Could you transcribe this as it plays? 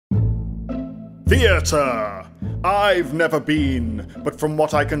Theatre! I've never been, but from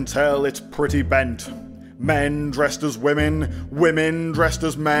what I can tell, it's pretty bent. Men dressed as women, women dressed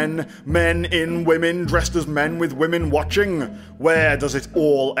as men, men in women dressed as men with women watching. Where does it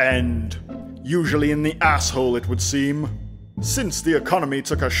all end? Usually in the asshole, it would seem. Since the economy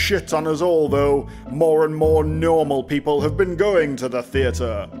took a shit on us all, though, more and more normal people have been going to the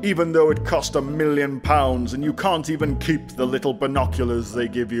theatre, even though it cost £1 million and you can't even keep the little binoculars they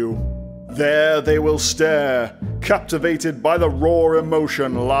give you. There they will stare, captivated by the raw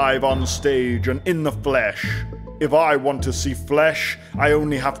emotion live on stage and in the flesh. If I want to see flesh, I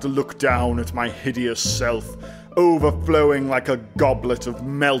only have to look down at my hideous self, overflowing like a goblet of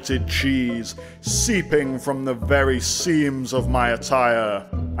melted cheese, seeping from the very seams of my attire.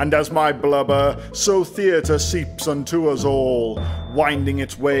 And as my blubber, so theatre seeps unto us all, winding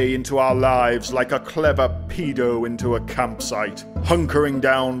its way into our lives like a clever pedo into a campsite, hunkering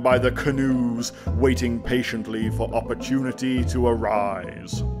down by the canoes, waiting patiently for opportunity to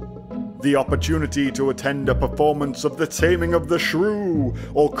arise. The opportunity to attend a performance of The Taming of the Shrew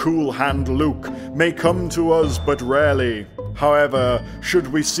or Cool Hand Luke may come to us but rarely. However, should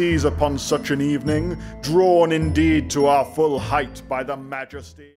we seize upon such an evening, drawn indeed to our full height by the majesty